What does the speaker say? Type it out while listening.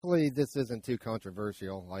Hopefully this isn't too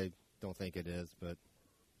controversial. I don't think it is, but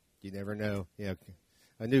you never know. Yeah,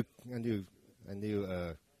 I knew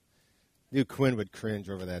Quinn would cringe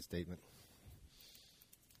over that statement.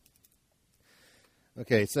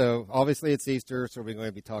 Okay, so obviously it's Easter, so we're going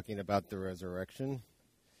to be talking about the resurrection,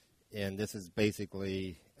 and this is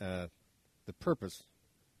basically the purpose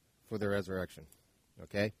for the resurrection.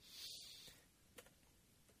 Okay,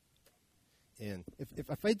 and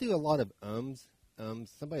if I do a lot of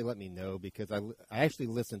somebody let me know, because I actually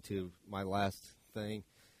listened to my last thing,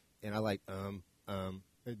 and I like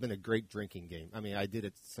It's been a great drinking game. I mean, I did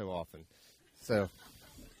it so often. So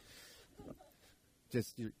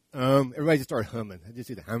just everybody just start humming. I just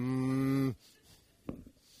do the hum.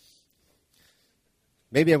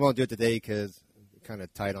 Maybe I won't do it today because it's kind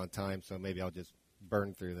of tight on time. So maybe I'll just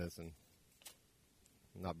burn through this and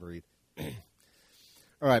not breathe.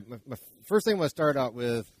 All right. My first thing I want to start out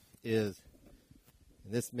with is,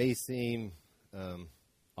 and this may seem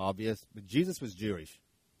obvious, but Jesus was Jewish.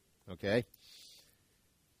 Okay.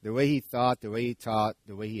 The way he thought, the way he taught,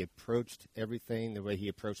 the way he approached everything, the way he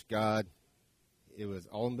approached God, it was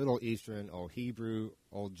all Middle Eastern, all Hebrew,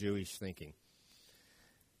 all Jewish thinking.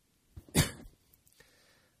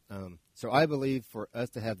 So I believe for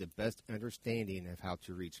us to have the best understanding of how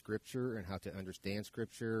to read Scripture and how to understand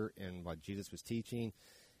Scripture and what Jesus was teaching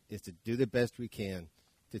is to do the best we can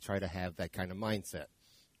to try to have that kind of mindset.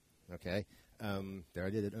 Okay? There, I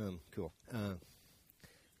did it. Cool.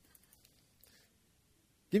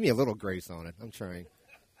 Give me a little grace on it. I'm trying.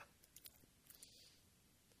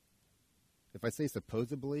 If I say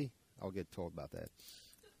supposedly, I'll get told about that.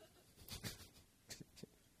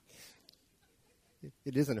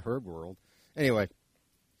 It isn't herb world. Anyway,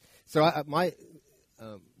 so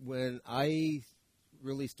when I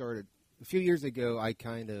really started, a few years ago, I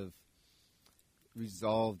kind of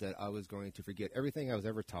resolved that I was going to forget everything I was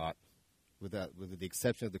ever taught, with the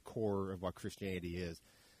exception of the core of what Christianity is.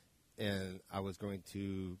 And I was going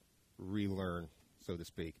to relearn, so to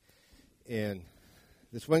speak. And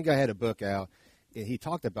this one guy had a book out, and he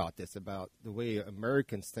talked about this, about the way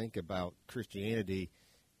Americans think about Christianity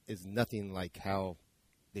is nothing like how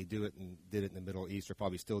they do it and did it in the Middle East, or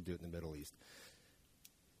probably still do it in the Middle East.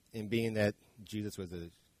 And being that Jesus was a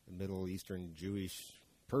Middle Eastern Jewish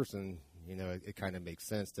person, it kind of makes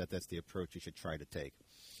sense that that's the approach you should try to take.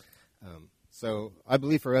 So I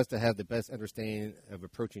believe for us to have the best understanding of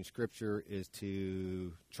approaching Scripture is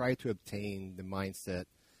to try to obtain the mindset,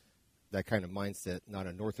 that kind of mindset, not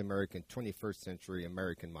a North American, 21st century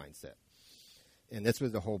American mindset. And that's where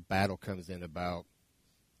the whole battle comes in about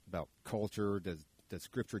culture. Does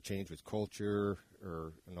Scripture change with culture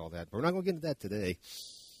and all that? But we're not going to get into that today.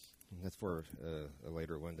 That's for a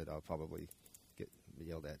later one that I'll probably get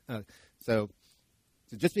yelled at. So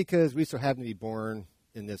just because we so happen to be born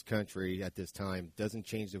in this country at this time doesn't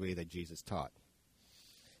change the way that Jesus taught.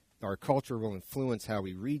 Our culture will influence how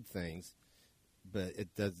we read things, but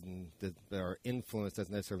it doesn't. Our influence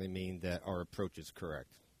doesn't necessarily mean that our approach is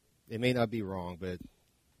correct. It may not be wrong, but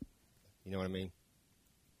you know what I mean.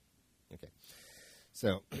 Okay,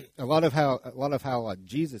 so a lot of how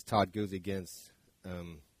Jesus taught goes against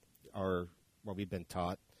what we've been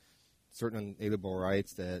taught. Certain inalienable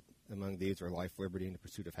rights, that among these are life, liberty, and the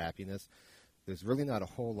pursuit of happiness. There's really not a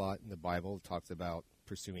whole lot in the Bible that talks about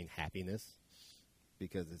pursuing happiness,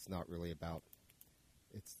 because it's not really about,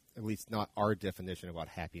 it's at least not our definition of what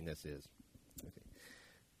happiness is. Okay.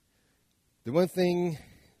 The one thing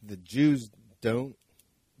the Jews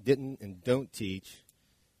didn't teach,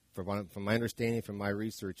 from my understanding, from my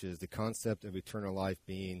research, is the concept of eternal life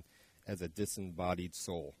being as a disembodied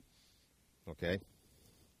soul. Okay?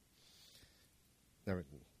 Now,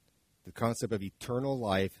 the concept of eternal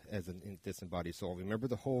life as a disembodied soul. Remember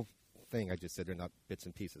the whole thing I just said, they're not bits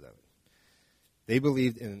and pieces of it. They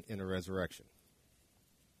believed in a resurrection.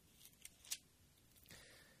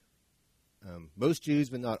 Most Jews,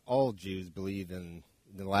 but not all Jews, believe in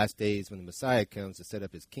the last days when the Messiah comes to set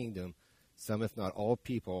up his kingdom, some, if not all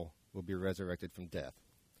people, will be resurrected from death.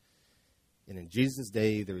 And in Jesus'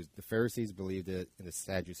 day, the Pharisees believed it, and the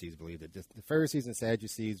Sadducees believed it. The Pharisees and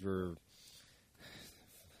Sadducees were,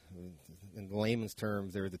 in layman's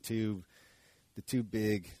terms, they're the two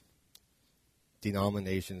big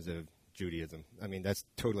denominations of Judaism. I mean, that's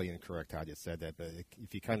totally incorrect how I just said that, but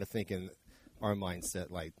if you kind of think in our mindset,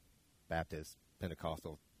 like Baptist,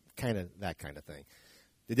 Pentecostal, kind of that kind of thing,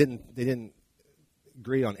 they didn't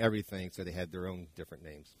agree on everything, so they had their own different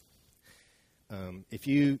names. If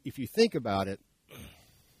you think about it,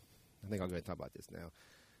 I think I'll go ahead and talk about this now.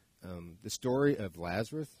 The story of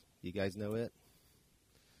Lazarus, you guys know it.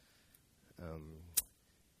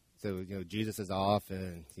 So, Jesus is off,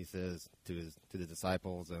 and he says to the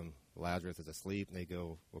disciples, Lazarus is asleep. And they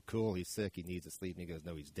go, well, cool, he's sick, he needs to sleep. And he goes,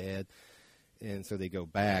 no, he's dead. And so they go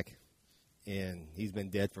back, and he's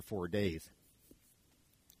been dead for 4 days.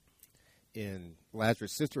 And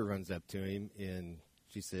Lazarus' sister runs up to him, and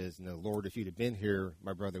she says, no, Lord, if you'd have been here,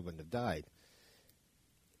 my brother wouldn't have died.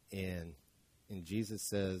 And Jesus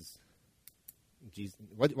says,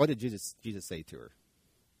 what did Jesus say to her?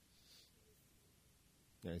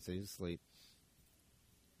 He said he's asleep.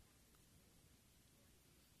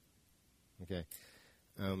 Okay.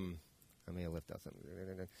 I may have left out something.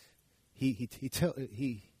 He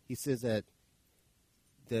says that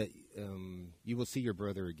you will see your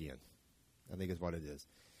brother again. I think is what it is.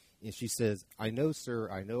 And she says, I know,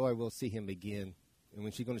 sir, I know I will see him again. And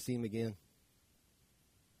when's she going to see him again?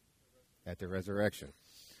 At the resurrection.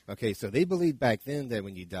 Okay, so they believed back then that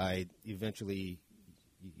when you died, eventually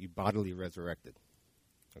you bodily resurrected.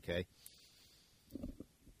 Okay?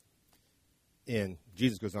 And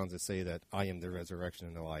Jesus goes on to say that I am the resurrection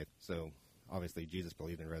and the life. So obviously Jesus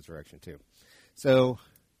believed in resurrection too. So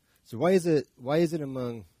why is it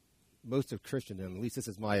among most of Christendom, at least this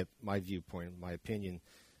is my viewpoint, my opinion,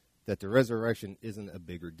 that the resurrection isn't a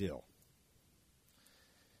bigger deal?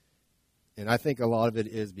 And I think a lot of it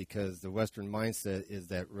is because the Western mindset is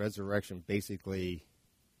that resurrection basically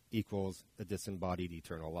equals a disembodied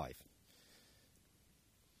eternal life.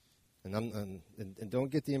 And don't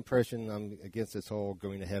get the impression I'm against this whole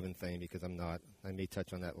going to heaven thing, because I'm not. I may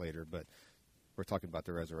touch on that later, but we're talking about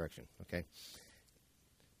the resurrection, okay?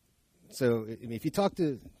 So, I mean, if you talk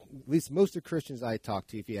to at least most of the Christians I talk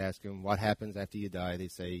to, if you ask them what happens after you die, they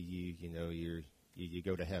say you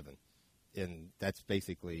go to heaven, and that's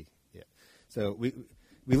basically it. So we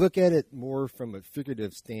look at it more from a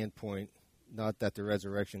figurative standpoint, not that the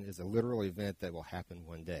resurrection is a literal event that will happen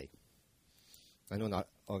one day. I know not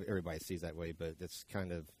everybody sees that way, but it's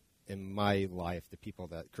kind of, in my life,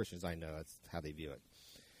 Christians I know, that's how they view it.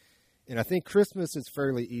 And I think Christmas is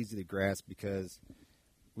fairly easy to grasp because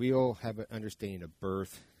we all have an understanding of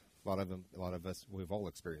birth. A lot of us, we've all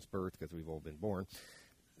experienced birth because we've all been born.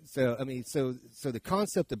 So, I mean, so the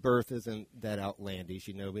concept of birth isn't that outlandish.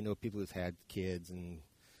 We know people who've had kids and,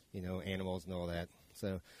 animals and all that.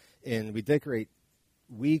 So, and we decorate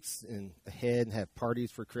weeks ahead and have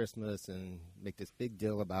parties for Christmas and make this big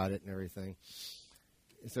deal about it and everything.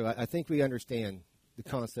 So I think we understand the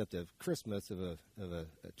concept of Christmas, of a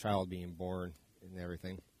child being born and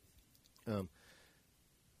everything.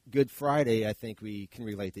 Good Friday, I think we can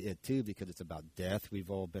relate to it too, because it's about death. We've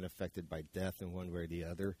all been affected by death in one way or the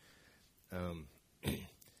other.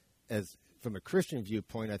 As from a Christian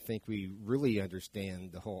viewpoint, I think we really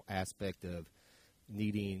understand the whole aspect of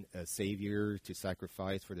needing a Savior to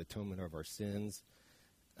sacrifice for the atonement of our sins,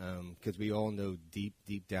 because we all know deep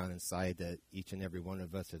down inside that each and every one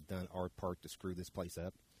of us have done our part to screw this place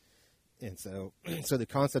up. And so the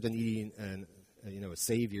concept of needing a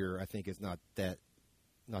Savior, I think, is not that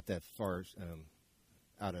far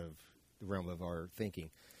out of the realm of our thinking.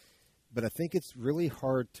 But I think it's really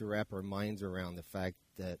hard to wrap our minds around the fact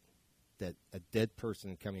that a dead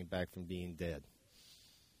person coming back from being dead,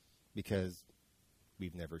 because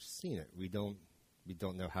we've never seen it. We don't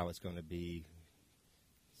know how it's going to be.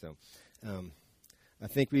 So, I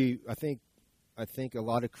think a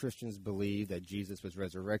lot of Christians believe that Jesus was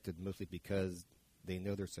resurrected mostly because they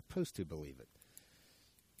know they're supposed to believe it.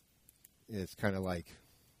 It's kind of like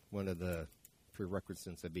one of the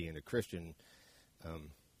prerequisites of being a Christian.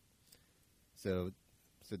 So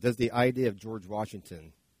does the idea of George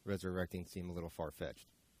Washington resurrecting seem a little far-fetched?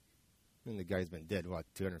 I mean, the guy's been dead,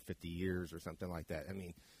 250 years or something like that. I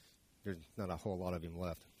mean, there's not a whole lot of him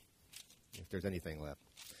left, if there's anything left.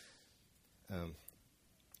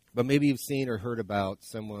 But maybe you've seen or heard about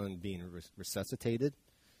someone being resuscitated,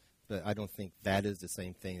 but I don't think that is the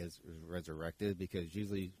same thing as resurrected, because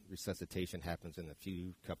usually resuscitation happens in a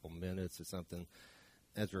couple minutes or something.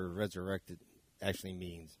 As we're resurrected actually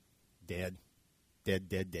means dead, as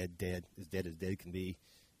dead as dead can be,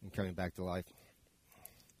 and coming back to life.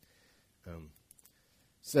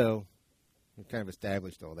 So we've kind of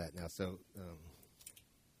established all that now. So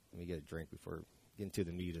let me get a drink before getting to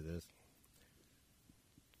the meat of this.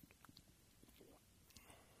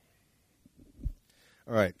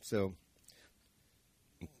 All right, so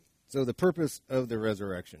the purpose of the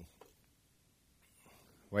resurrection,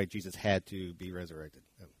 why Jesus had to be resurrected.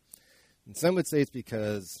 And some would say it's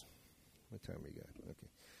because, what time we got? Okay.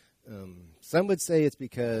 Some would say it's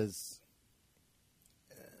because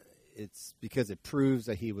it proves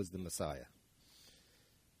that he was the Messiah.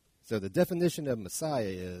 So the definition of Messiah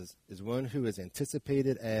is one who is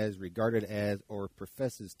anticipated as, regarded as, or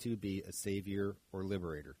professes to be a savior or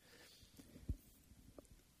liberator.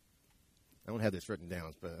 I don't have this written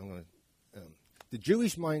down, but I'm going to. The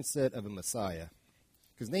Jewish mindset of a Messiah,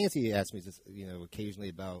 because Nancy asks me this, occasionally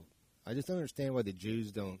about, I just don't understand why the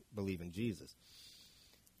Jews don't believe in Jesus.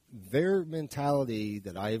 Their mentality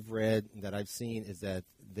that I've read, that I've seen, is that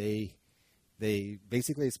they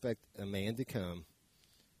basically expect a man to come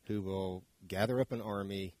who will gather up an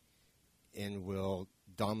army and will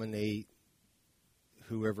dominate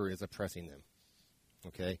whoever is oppressing them.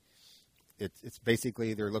 Okay? It's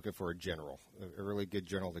basically they're looking for a general, a really good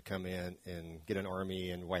general to come in and get an army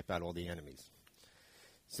and wipe out all the enemies.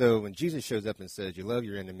 So when Jesus shows up and says, you love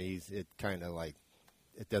your enemies, it kind of like,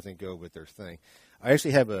 it doesn't go with their thing. I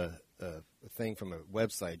actually have a thing from a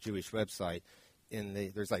website, Jewish website, and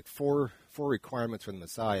there's like four requirements for the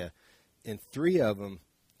Messiah, and three of them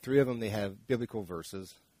they have biblical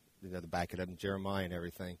verses, to back it up in Jeremiah and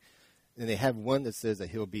everything. And they have one that says that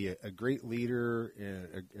he'll be a great leader,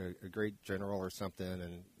 and a great general or something,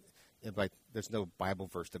 and like there's no Bible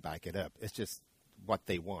verse to back it up. It's just what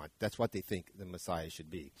they want. That's what they think the Messiah should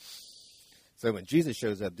be. So when Jesus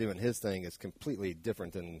shows up doing his thing, it's completely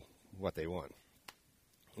different than what they want.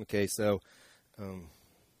 Okay, so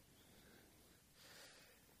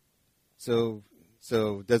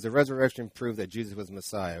does the resurrection prove that Jesus was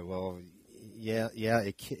Messiah? Well, yeah,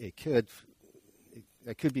 it could.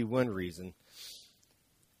 That could be one reason.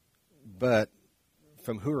 But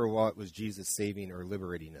from who or what was Jesus saving or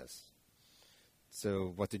liberating us?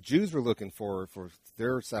 So what the Jews were looking for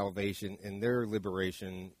their salvation and their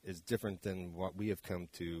liberation is different than what we have come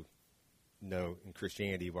to know in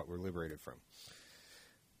Christianity, what we're liberated from.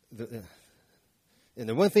 And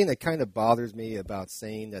the one thing that kind of bothers me about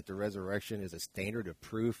saying that the resurrection is a standard of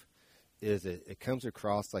proof is it comes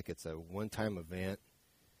across like it's a one-time event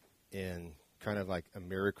and kind of like a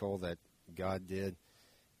miracle that God did.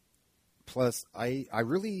 Plus, I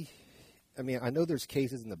know there's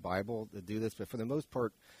cases in the Bible that do this, but for the most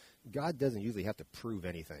part, God doesn't usually have to prove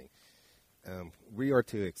anything. We are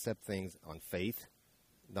to accept things on faith,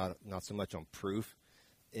 not so much on proof.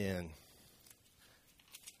 And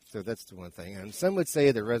so that's the one thing. And some would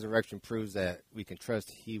say the resurrection proves that we can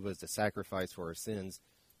trust he was the sacrifice for our sins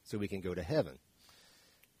so we can go to heaven.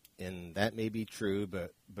 And that may be true,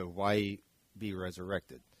 but why be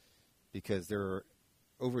resurrected? Because there are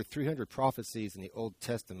over 300 prophecies in the Old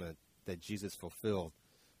Testament that Jesus fulfilled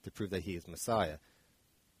to prove that he is Messiah.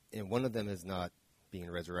 And one of them is not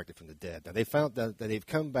being resurrected from the dead. Now, they found that they've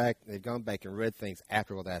gone back and read things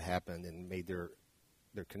after all that happened and made their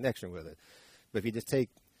connection with it. But if you just take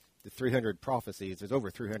the 300 prophecies, there's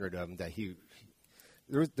over 300 of them that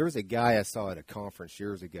there was a guy I saw at a conference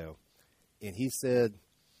years ago, and he said,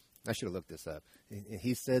 I should have looked this up, and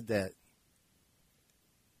he said that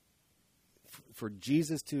for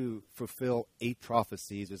Jesus to fulfill 8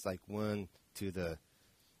 prophecies is like 1 to the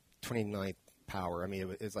 29th power. I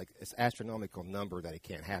mean, it's like it's astronomical number that it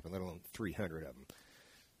can't happen, let alone 300 of them.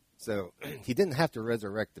 So he didn't have to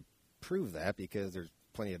resurrect to prove that because there's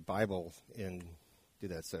plenty of Bible and do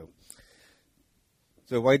that. So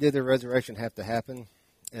why did the resurrection have to happen?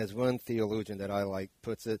 As one theologian that I like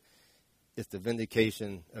puts it, it's the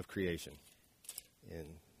vindication of creation. And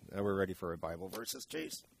now we're ready for our Bible verses,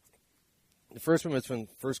 Chase. The first one is from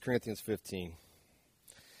 1 Corinthians 15.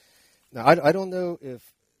 Now, I don't know if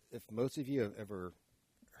most of you have ever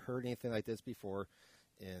heard anything like this before.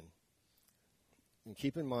 And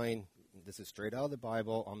keep in mind, this is straight out of the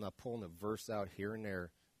Bible. I'm not pulling a verse out here and there.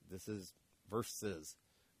 This is verses.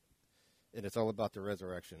 And it's all about the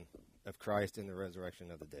resurrection of Christ and the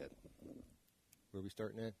resurrection of the dead. Where are we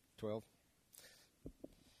starting at? 12?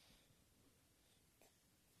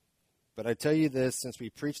 But I tell you this, since we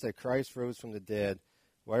preach that Christ rose from the dead,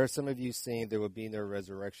 why are some of you saying there will be no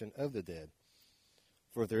resurrection of the dead?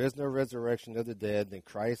 For if there is no resurrection of the dead, then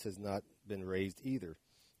Christ has not been raised either.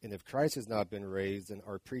 And if Christ has not been raised, then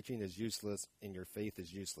our preaching is useless and your faith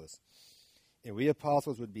is useless. And we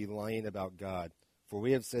apostles would be lying about God, for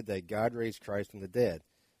we have said that God raised Christ from the dead.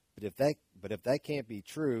 But if that can't be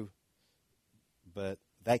true,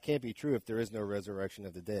 if there is no resurrection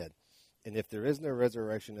of the dead. And if there is no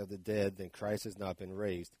resurrection of the dead, then Christ has not been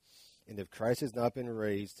raised. And if Christ has not been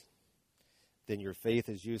raised, then your faith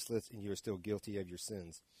is useless and you are still guilty of your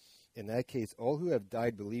sins. In that case, all who have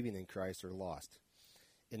died believing in Christ are lost.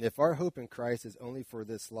 And if our hope in Christ is only for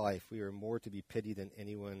this life, we are more to be pitied than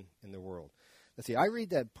anyone in the world. Let's see, I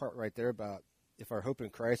read that part right there about if our hope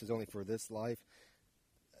in Christ is only for this life.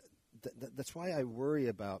 That's why I worry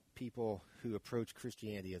about people who approach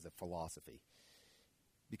Christianity as a philosophy.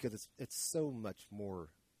 because it's so much more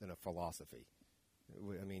than a philosophy.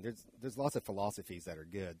 I mean, there's lots of philosophies that are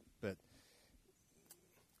good, but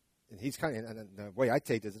and he's kind of, and the way I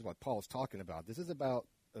take this is what Paul's talking about. This is about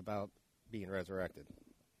being resurrected,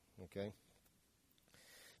 okay?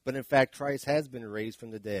 But in fact, Christ has been raised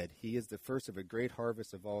from the dead. He is the first of a great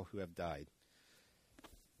harvest of all who have died.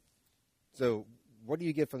 So what do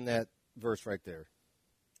you get from that verse right there?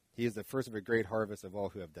 He is the first of a great harvest of all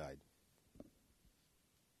who have died.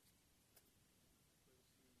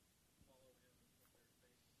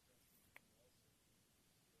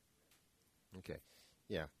 Okay,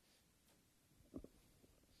 yeah.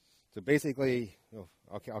 So basically,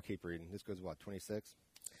 I'll keep reading. This goes, 26?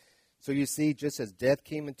 So you see, just as death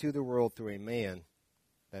came into the world through a man,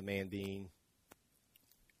 that man being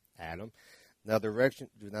Adam, now the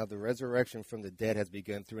resurrection from the dead has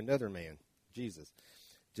begun through another man, Jesus.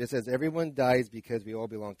 Just as everyone dies because we all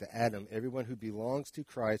belong to Adam, everyone who belongs to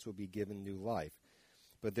Christ will be given new life.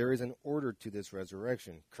 But there is an order to this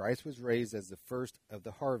resurrection. Christ was raised as the first of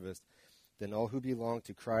the harvest. Then all who belong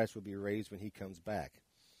to Christ will be raised when he comes back.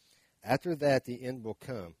 After that, the end will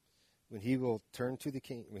come, when he will turn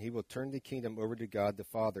the kingdom over to God the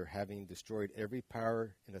Father, having destroyed every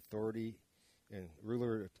power and authority and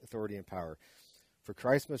ruler, authority, and power. For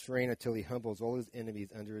Christ must reign until he humbles all his enemies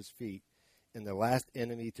under his feet, and the last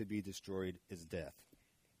enemy to be destroyed is death.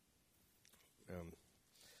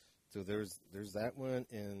 So there's that one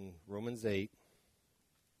in Romans 8.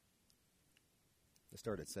 Let's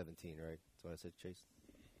start at 17, right? That's what I said, Chase.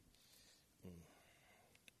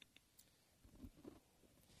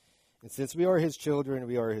 And since we are his children,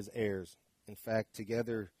 we are his heirs. In fact,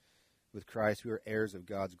 together with Christ, we are heirs of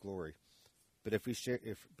God's glory. But if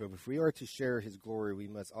we are to share his glory, we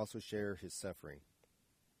must also share his suffering.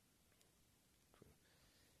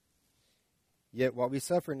 Yet what we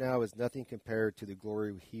suffer now is nothing compared to the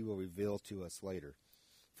glory he will reveal to us later.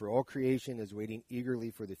 For all creation is waiting eagerly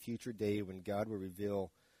for the future day when God will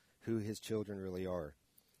reveal who his children really are.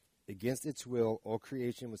 Against its will, all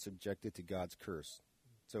creation was subjected to God's curse.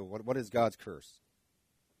 So what is God's curse?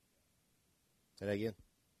 Say that again.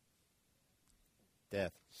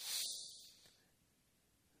 Death.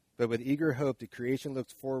 But with eager hope, the creation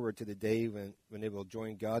looks forward to the day when it will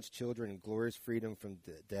join God's children in glorious freedom from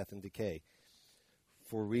death and decay.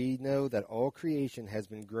 For we know that all creation has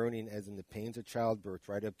been groaning as in the pains of childbirth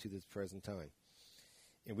right up to this present time.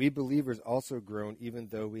 And we believers also groan, even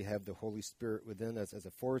though we have the Holy Spirit within us as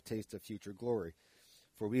a foretaste of future glory.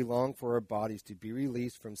 For we long for our bodies to be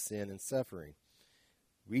released from sin and suffering.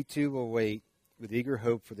 We too will wait with eager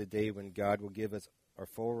hope for the day when God will give us our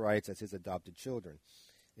full rights as his adopted children,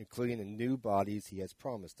 including the new bodies he has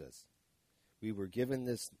promised us. We were given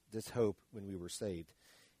this hope when we were saved.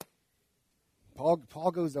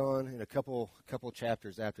 Paul goes on in a couple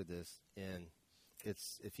chapters after this, and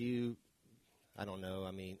I don't know.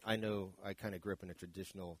 I mean, I know I kind of grew up in a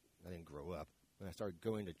traditional. I didn't grow up. When I started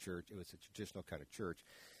going to church, it was a traditional kind of church,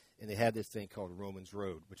 and they had this thing called Romans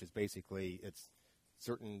Road, which is basically it's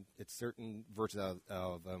certain verses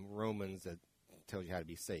of Romans that tells you how to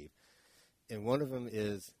be saved, and one of them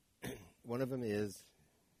is I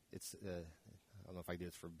don't know if I do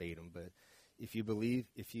this verbatim, but if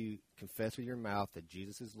you confess with your mouth that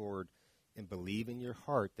Jesus is Lord and believe in your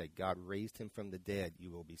heart that God raised him from the dead,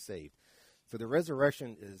 you will be saved. So the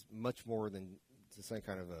resurrection is much more than some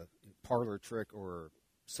kind of a parlor trick or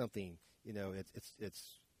something. You know, it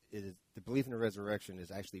is the belief in the resurrection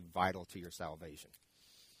is actually vital to your salvation.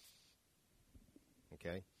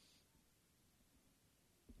 Okay?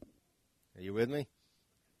 Are you with me?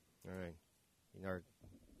 All right. You're not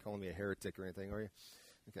calling me a heretic or anything, are you?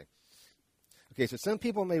 Okay. Okay, so some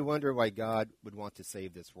people may wonder why God would want to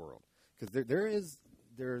save this world. Because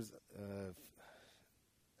there's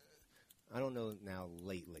I don't know now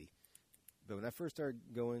lately, but when I first started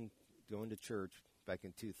going to church back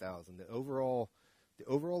in 2000, the overall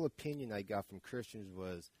opinion I got from Christians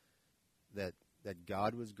was that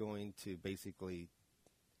God was going to basically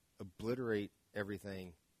obliterate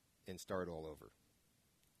everything and start all over.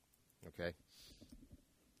 Okay?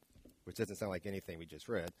 Which doesn't sound like anything we just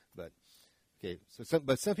read, but okay. So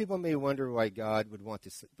some people may wonder why God would want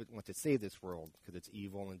to save this world, because it's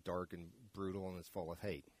evil and dark and brutal and it's full of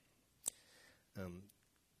hate.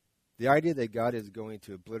 The idea that God is going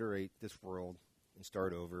to obliterate this world and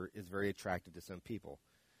start over is very attractive to some people.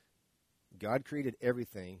 God created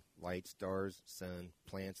everything: light, stars, sun,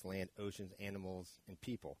 plants, land, oceans, animals, and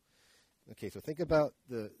people. Okay, so think about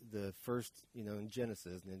the first, in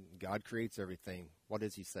Genesis, and then God creates everything. What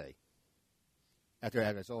does he say? After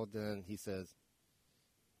having it's all done, he says,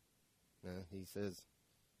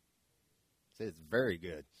 Say it's very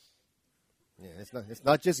good. Yeah, it's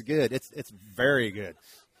not just good. It's very good.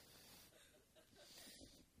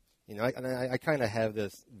 You know, I kind of have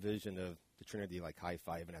this vision of the Trinity like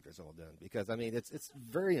high-fiving after it's all done, because I mean it's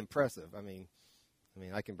very impressive. I mean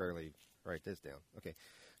I can barely write this down. Okay,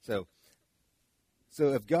 so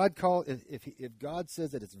if God if God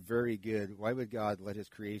says that it's very good, why would God let His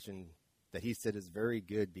creation that He said is very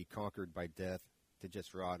good be conquered by death to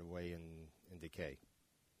just rot away and decay?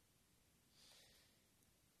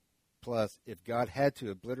 Plus, if God had to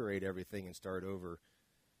obliterate everything and start over,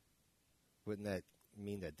 wouldn't that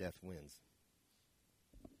mean that death wins?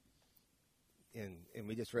 And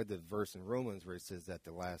we just read the verse in Romans where it says that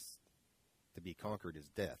the last to be conquered is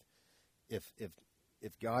death. If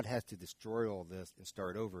God has to destroy all this and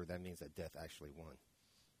start over, that means that death actually won.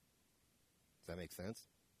 Does that make sense?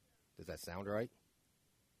 Does that sound right?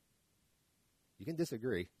 You can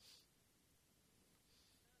disagree.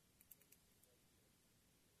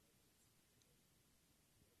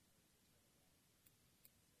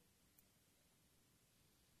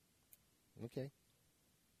 Okay.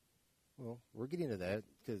 Well, we're getting to that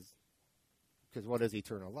because what is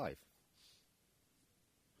eternal life?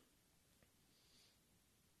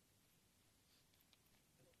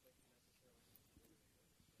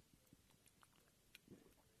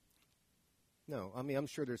 No, I mean, I'm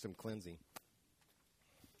sure there's some cleansing.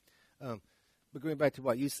 But going back to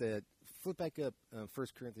what you said, flip back up 1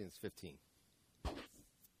 Corinthians 15.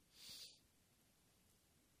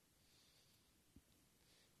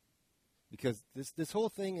 Because this whole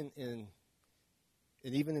thing and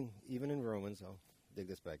even in Romans, I'll dig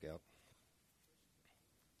this back out.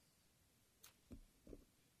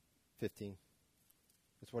 15.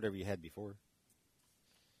 It's whatever you had before.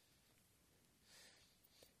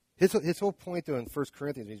 His whole point though in 1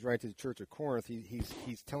 Corinthians, when he's writing to the church of Corinth,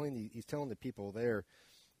 he's telling the people there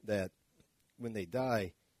that when they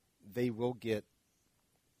die, they will get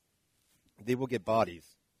bodies.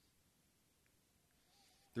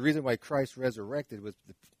 The reason why Christ resurrected was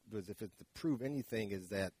if it to prove anything is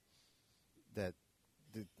that the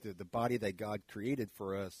body that God created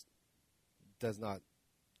for us does not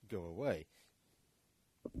go away.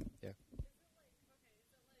 Yeah.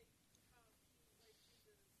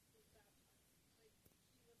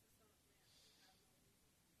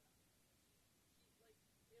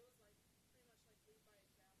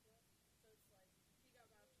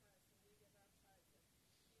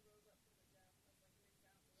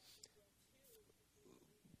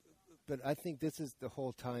 But I think this is the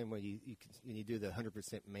whole time when you do the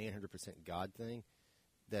 100% man, 100% God thing,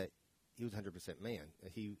 that he was 100% man.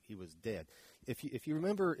 He was dead. If you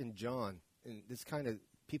remember in John, and this kind of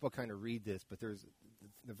people kind of read this, but there's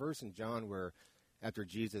the verse in John where after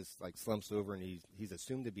Jesus like slumps over and he's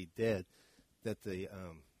assumed to be dead, that the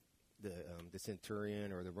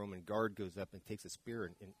centurion or the Roman guard goes up and takes a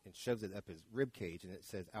spear and shoves it up his rib cage, and it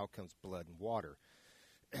says, "Out comes blood and water."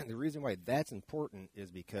 And the reason why that's important is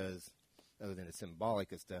because, other than it's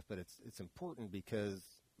symbolic and stuff, but it's important because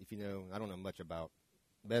if you know, I don't know much about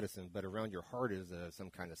medicine, but around your heart is some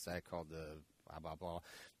kind of sac called the blah blah blah,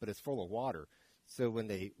 but it's full of water. So when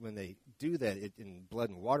they do that, and blood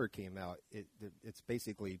and water came out, it's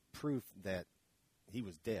basically proof that he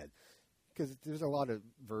was dead. Because there's a lot of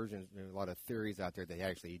versions, a lot of theories out there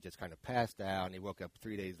that he just kind of passed out and he woke up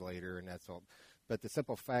 3 days later, and that's all. But the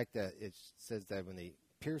simple fact that it says that when they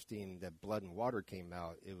pierced him, that blood and water came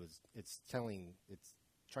out, it's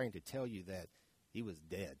trying to tell you that he was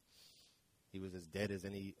dead. He was as dead as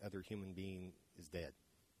any other human being is dead.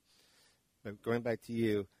 But going back to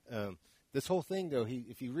you, this whole thing though,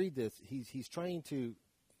 if you read this, he's telling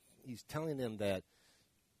them that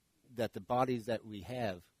the bodies that we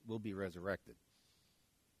have will be resurrected.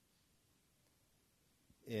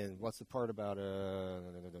 And what's the part about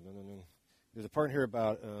there's a part here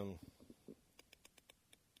about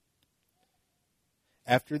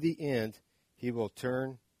after the end, he will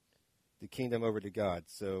turn the kingdom over to God.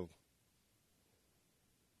 So,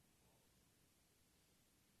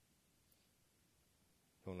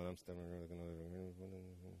 hold on, I'm still looking over.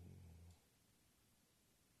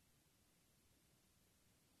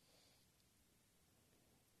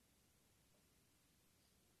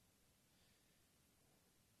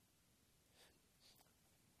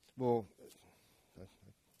 Well, I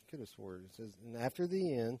could have sworn it says, and after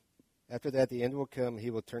that, the end will come.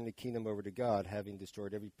 He will turn the kingdom over to God, having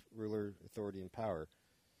destroyed every ruler, authority, and power.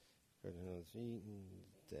 Death.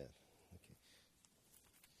 Okay.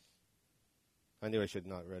 I knew I should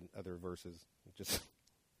not read other verses. Just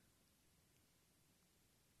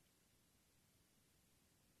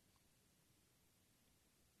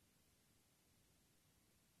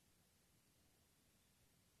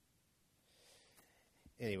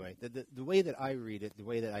anyway, the way that I read it, the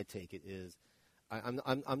way that I take it is,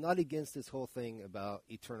 I'm not against this whole thing about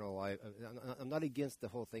eternal life. I'm not against the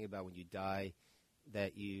whole thing about when you die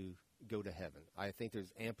that you go to heaven. I think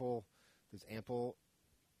there's ample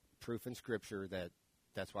proof in Scripture that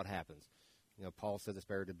that's what happens. You know, Paul says it's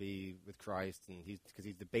better to be with Christ, and because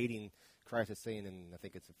he's debating. Christ is saying, and I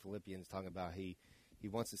think it's in Philippians, talking about he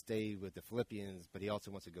wants to stay with the Philippians, but he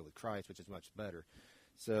also wants to go with Christ, which is much better.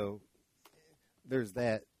 So there's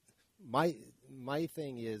that. My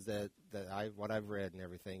thing is that what I've read and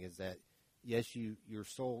everything is that yes, your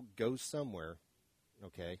soul goes somewhere,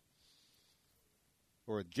 okay.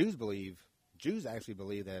 Or Jews actually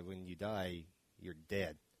believe that when you die, you're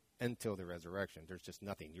dead until the resurrection. There's just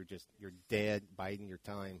nothing. You're dead, biding your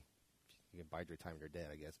time. You can bide your time when you're dead,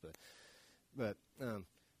 I guess. But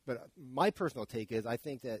my personal take is I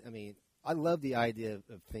think that I love the idea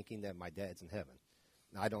of thinking that my dad's in heaven.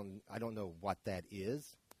 Now, I don't know what that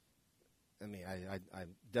is. I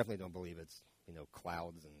definitely don't believe it's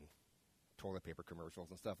clouds and toilet paper commercials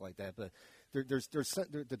and stuff like that. But there's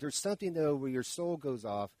something though where your soul goes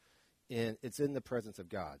off, and it's in the presence of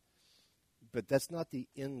God. But that's not the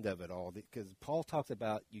end of it all, because Paul talks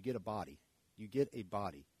about you get a body. You get a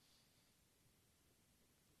body.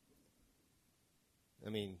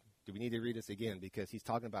 Do we need to read this again? Because he's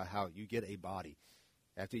talking about how you get a body.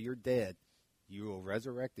 After you're dead, you will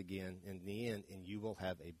resurrect again in the end, and you will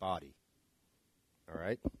have a body. All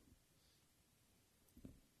right?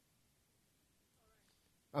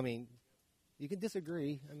 You can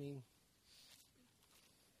disagree.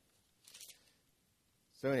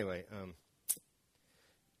 So anyway,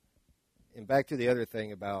 and back to the other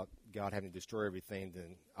thing about God having to destroy everything,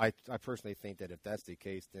 then I personally think that if that's the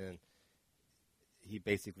case, then he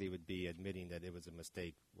basically would be admitting that it was a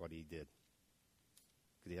mistake what he did,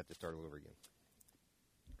 because he'd have to start all over again.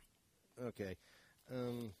 Okay,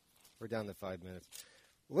 we're down to 5 minutes.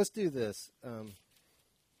 Well, let's do this.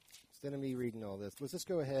 Instead of me reading all this, let's just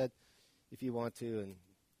go ahead if you want to, and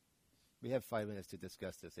we have 5 minutes to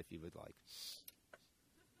discuss this if you would like.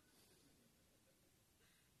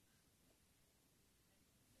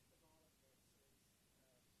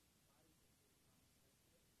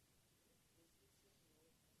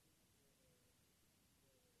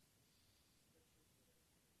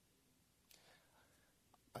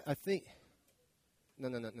 I think, no,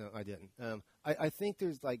 I didn't. I think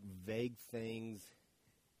there's like vague things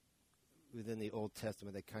within the Old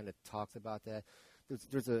Testament that kind of talks about that.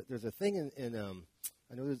 There's a thing in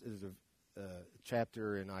I know there's a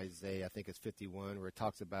chapter in Isaiah, I think it's 51, where it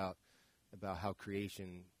talks about how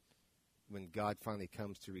creation, when God finally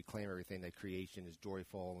comes to reclaim everything, that creation is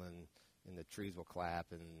joyful and the trees will clap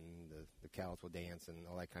and the cows will dance and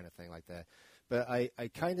all that kind of thing like that. But I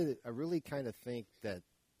really kind of think that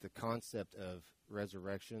the concept of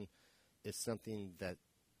resurrection is something that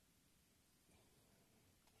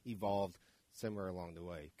evolved somewhere along the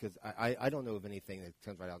way, because I don't know of anything that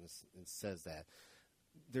comes right out and says that.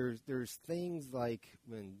 There's things like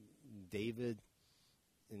when David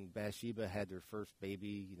and Bathsheba had their first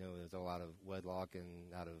baby, there's a lot of wedlock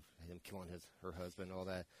and out of him killing her husband, all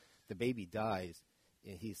that. The baby dies,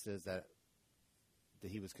 and he says that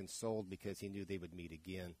he was consoled because he knew they would meet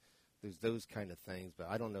again. There's those kind of things, but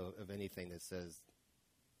I don't know of anything that says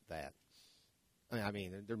that.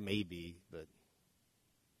 There may be, but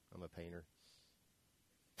I'm a painter.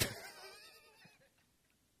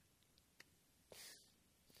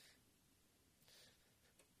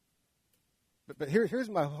 But here's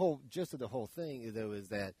my whole gist of the whole thing, though, is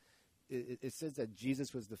that it says that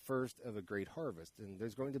Jesus was the first of a great harvest, and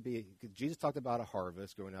there's going to be. Jesus talked about a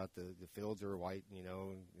harvest going out. The fields are white, and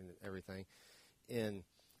everything,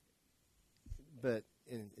 But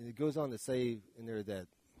it goes on to say in there that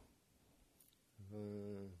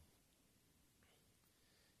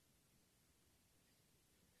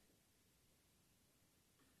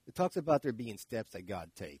it talks about there being steps that God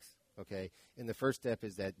takes. Okay, and the first step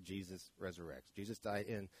is that Jesus resurrects. Jesus died,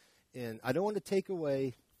 and I don't want to take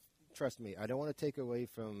away. Trust me, I don't want to take away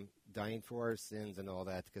from dying for our sins and all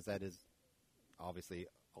that, because that is obviously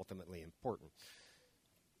ultimately important.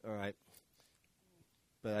 All right.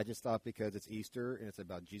 But I just thought because it's Easter and it's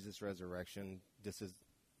about Jesus' resurrection, this is,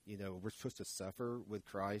 we're supposed to suffer with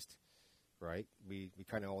Christ, right? We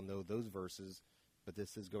kind of all know those verses, but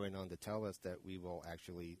this is going on to tell us that we will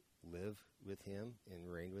actually live with him and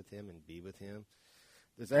reign with him and be with him.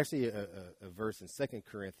 There's actually a verse in 2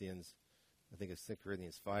 Corinthians, I think it's 2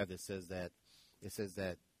 Corinthians 5, that says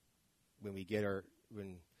that when we get our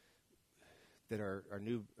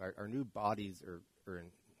new bodies are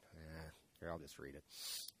in. Here, I'll just read it,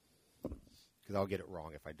 because I'll get it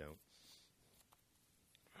wrong if I don't.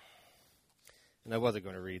 And I wasn't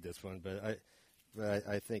going to read this one, but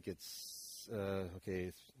I think it's okay.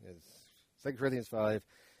 It's 2 Corinthians 5.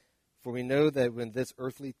 For we know that when this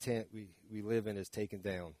earthly tent we live in is taken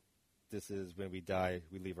down, this is when we die.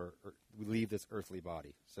 We leave this earthly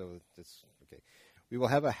body. So this okay. We will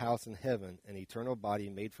have a house in heaven, an eternal body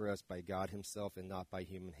made for us by God Himself and not by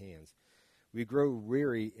human hands. We grow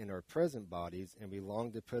weary in our present bodies, and we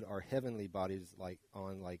long to put our heavenly bodies like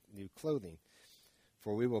new clothing.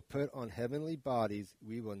 For we will put on heavenly bodies.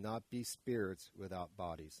 We will not be spirits without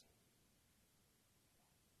bodies.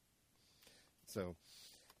 So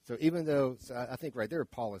even though I think right there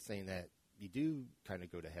Paul is saying that you do kind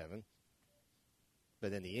of go to heaven,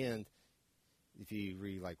 but in the end, if you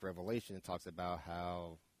read like Revelation, it talks about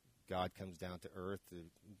how God comes down to earth,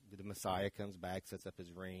 the Messiah comes back, sets up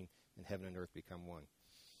His reign, and heaven and earth become one.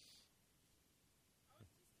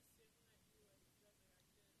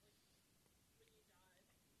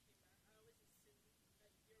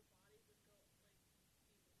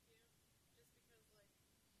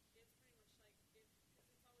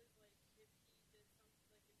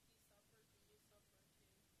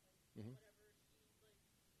 Mm-hmm.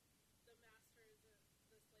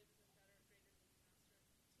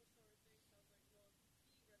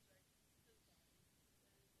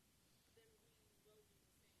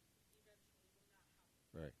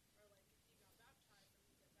 Right.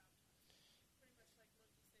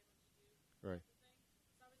 Right.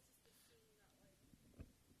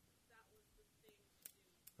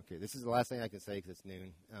 Okay, this is the last thing I can say because it's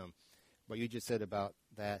noon. What you just said about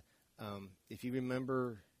that, if you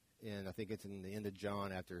remember, and I think it's in the end of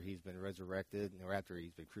John after he's been resurrected, or after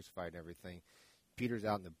he's been crucified and everything, Peter's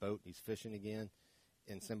out in the boat and he's fishing again,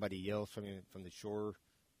 and somebody yells from the shore,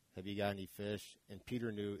 "Have you got any fish?" And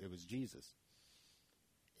Peter knew it was Jesus.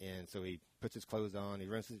 And so he puts his clothes on,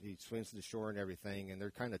 he swims to the shore and everything, and they're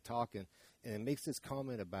kind of talking, and it makes this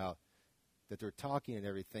comment about that they're talking and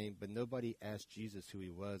everything, but nobody asked Jesus who He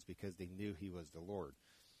was because they knew He was the Lord.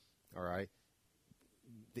 All right?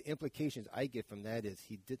 The implications I get from that is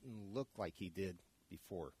He didn't look like He did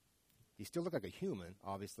before. He still looked like a human,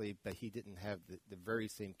 obviously, but He didn't have the very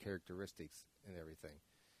same characteristics and everything.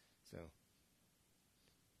 So,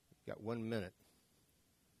 got 1 minute.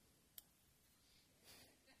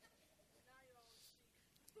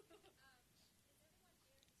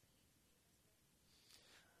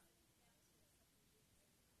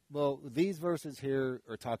 Well, these verses here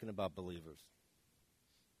are talking about believers.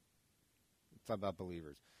 It's about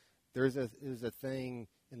believers. There's a thing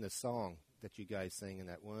in the song that you guys sing in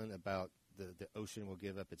that one about the ocean will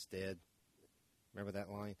give up its dead. Remember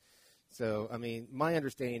that line? So, I mean, my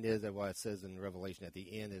understanding is that what it says in Revelation at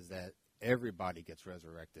the end is that everybody gets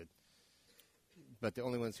resurrected. But the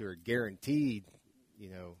only ones who are guaranteed,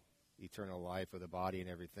 eternal life of the body and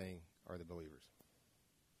everything are the believers.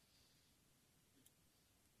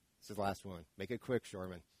 This is the last one. Make it quick,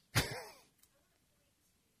 Shorman.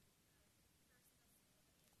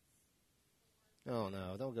 Oh,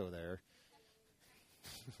 no, don't go there.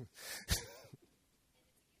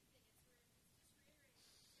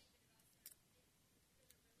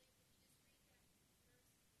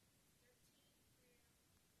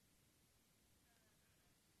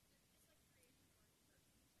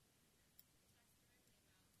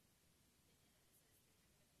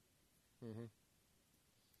 Mm-hmm.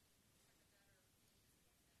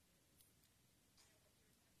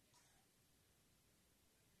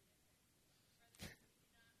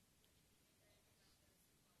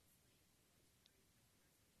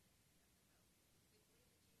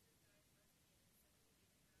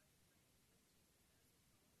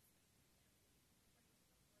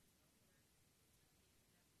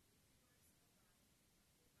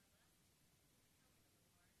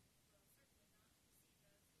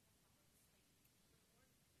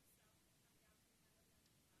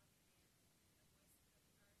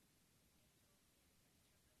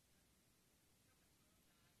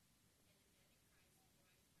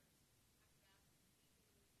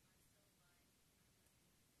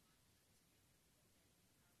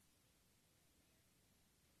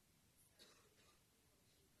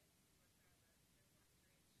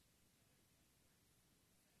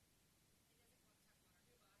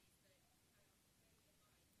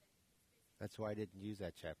 That's why I didn't use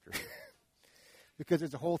that chapter. Because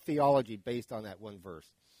there's a whole theology based on that one verse.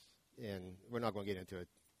 And we're not going to get into it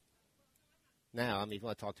now. I mean, if you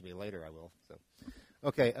want to talk to me later, I will. So,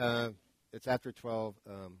 okay, it's after 12.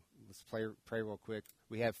 Let's pray real quick.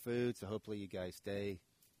 We have food, so hopefully you guys stay.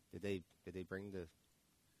 Did they bring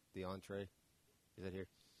the entree? Is that here?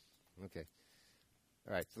 Okay.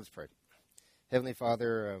 All right, so let's pray. Heavenly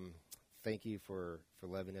Father, thank you for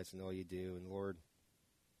loving us and all you do. And Lord,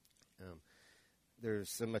 there's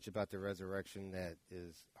so much about the resurrection that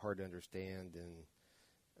is hard to understand, and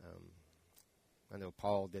I know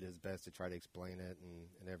Paul did his best to try to explain it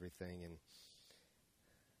and everything.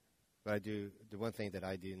 But the one thing that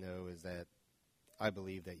I do know is that I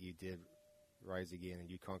believe that you did rise again and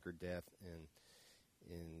you conquered death, and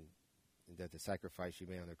that the sacrifice you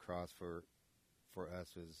made on the cross for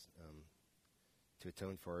us was to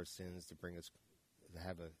atone for our sins, to bring us to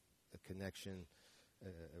have a connection,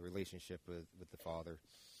 a relationship with the Father.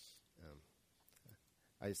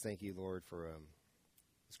 I just thank you, Lord, for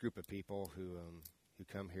this group of people who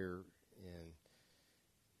come here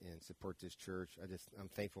and support this church. I'm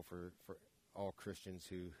thankful for all Christians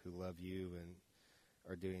who love you and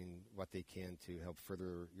are doing what they can to help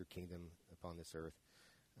further your kingdom upon this earth.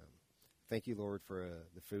 Thank you, Lord, for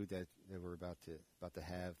the food that we're about to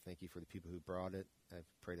have. Thank you for the people who brought it. I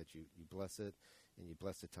pray that you bless it and you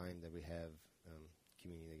bless the time that we have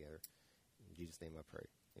communion together. In Jesus' name I pray.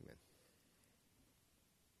 Amen.